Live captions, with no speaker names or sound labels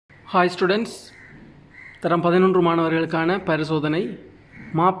Hi students, தரம் 11 மாணவர்களுக்கான பரிசோதனை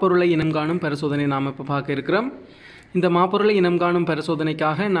மாப்பொருளை இனம் காணும் பரிசோதனை நாம் இப்போ பார்க்க இருக்கிறோம். இந்த மாப்பொருளை இனம் காணும்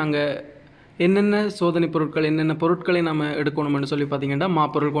பரிசோதனைக்காக நாங்கள் என்னென்ன சோதனை பொருட்கள் என்னென்ன பொருட்களை நாம் எடுக்கணும்னு சொல்லி பார்த்தீங்கன்னா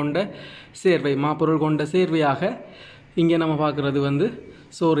மாப்பொருள் கொண்ட சேர்வையாக இங்கே நம்ம பார்க்குறது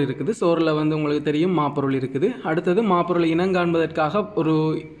சோறு இருக்குது. சோறில் உங்களுக்கு தெரியும் மாப்பொருள் இருக்குது. அடுத்தது மாப்பொருளை இனம் காண்பதற்காக ஒரு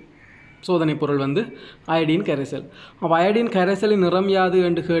சோதனை பொருள் அயோடின் கரைசல். அப்போ அயோடின் கரைசலின் நிறம் யாது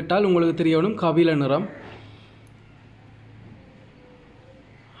என்று கேட்டால் உங்களுக்கு தெரியணும் கபில நிறம்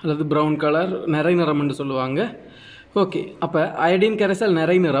அல்லது ப்ரௌன் கலர் நிறை நிறம் என்று சொல்லுவாங்க. ஓகே, அப்போ அயோடின் கரைசல்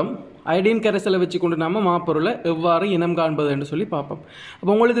நிறை நிறம். அயோடின் கரைசலை வச்சுக்கொண்டு நாம் மாப்பொருளை எவ்வாறு இனம் காண்பது என்று சொல்லி பார்ப்போம்.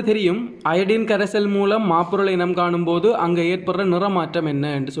 அப்போ உங்களுக்கு தெரியும் அயோடின் கரைசல் மூலம் மாப்பொருளை இனம் காணும்போது அங்கே ஏற்படுற நிறமாற்றம்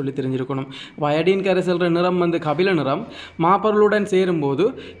என்ன என்று சொல்லி தெரிஞ்சிருக்கணும். அயோடின் கரைசல்ற நிறம் கபில நிறம். மாப்பொருளுடன் சேரும்போது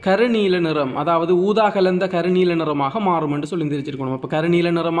கருநீல நிறம், அதாவது ஊதா கலந்த கருநீல நிறமாக மாறும் என்று சொல்லி தெரிஞ்சிருக்கணும். அப்போ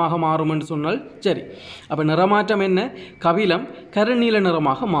கருநீல நிறமாக மாறும் என்று சொன்னால் சரி. அப்போ நிறமாற்றம் என்ன? கபிலம் கருநீல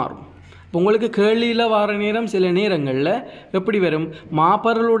நிறமாக மாறும். உங்களுக்கு கேள்வியில் வர நேரம் சில நேரங்களில் எப்படி வரும்?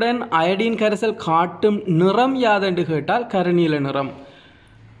 மாப்பொருளுடன் அயோடின் கரைசல் காட்டும் நிறம் யாதென்று கேட்டால் கருநீல நிறம்.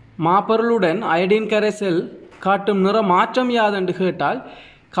 மாப்பொருளுடன் அயோடின் கரைசல் காட்டும் நிற மாற்றம் யாதென்று கேட்டால்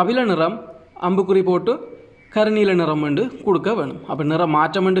கபில நிறம் அம்புக்குறி போட்டு கருநீல நிறம் என்று கொடுக்க வேணும். அப்போ நிற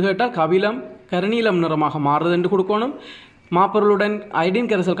மாற்றம் என்று கேட்டால் கபிலம் கருநீலம் நிறமாக மாறுது என்று கொடுக்கணும். மாப்பொருளுடன்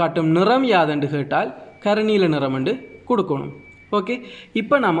அயோடின் கரைசல் காட்டும் நிறம் யாதென்று கேட்டால் கருநீல நிறம் என்று கொடுக்கணும். ஓகே,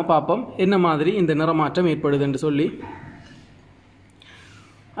 இப்போ நாம் பார்ப்போம் என்ன மாதிரி இந்த நிறமாற்றம் ஏற்படுது என்று சொல்லி.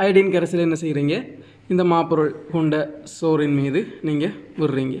 அயோடின் கரைசல் என்ன செய்கிறீங்க? இந்த மாப்பொருள் கொண்ட சோறின் மீது நீங்கள்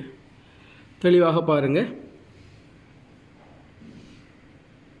விடுறீங்க. தெளிவாக பாருங்கள்.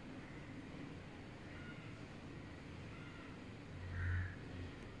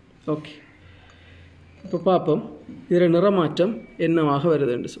 ஓகே, இப்போ பார்ப்போம் இதில் நிறமாற்றம் என்னவாக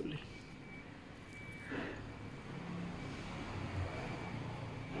வருது என்று சொல்லி.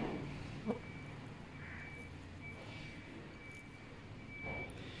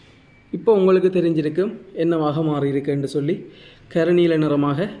 இப்போ உங்களுக்கு தெரிஞ்சிருக்கும் என்னவாக மாறியிருக்கு என்று சொல்லி. கருநீல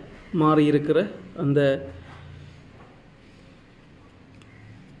நிறமாக மாறியிருக்கிற அந்த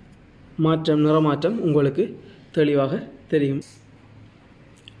நிறமாற்றம் உங்களுக்கு தெளிவாக தெரியும்.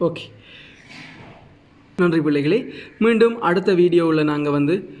 ஓகே, நன்றி பிள்ளைகளே. மீண்டும் அடுத்த வீடியோவில்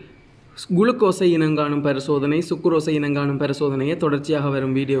நாங்கள் குளுக்கோஸை இனங்காணும் பரிசோதனை, சுக்குரோஸை இனங்காணும் பரிசோதனையை தொடர்ச்சியாக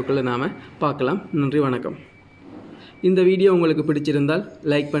வரும் வீடியோக்களை நாம் பார்க்கலாம். நன்றி, வணக்கம். இந்த வீடியோ உங்களுக்கு பிடிச்சிருந்தால்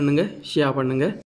லைக் பண்ணுங்கள், ஷேர் பண்ணுங்கள்.